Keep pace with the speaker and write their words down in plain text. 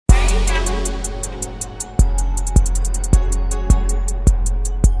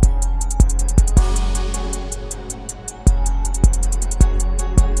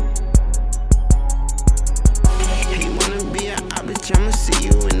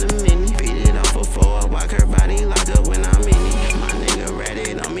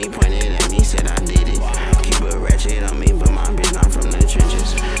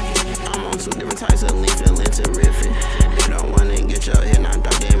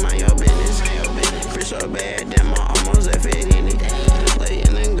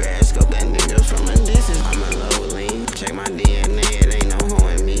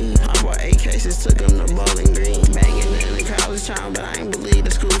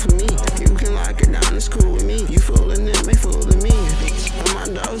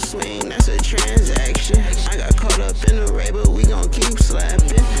swing, that's a transaction. I got caught up in the raid, but we gon' keep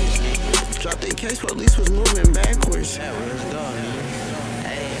slapping. Dropped the case, police was moving backwards.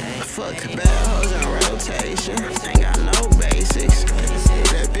 Fuck bad hoes in rotation, ain't got no basics.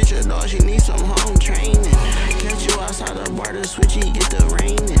 That bitch a dog, she need some home training. Catch you outside the bar, the switchy get the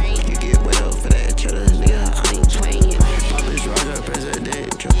raining. You get wet up for that cheddar, nigga, I ain't playing. My bitch Roger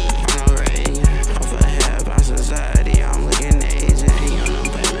presidential, I'm Reagan. Off a half on society, I'm looking Asian. He on them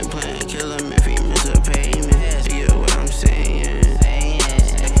payment plan, kill him if he miss a payment. You get what I'm saying?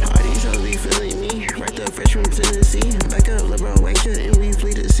 All these hoes be feeling me, right there fresh from Tennessee. Back up, little bro, wake up and we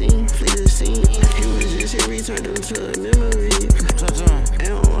flee the scene, flee the scene. He was just here, we turned him to a memory.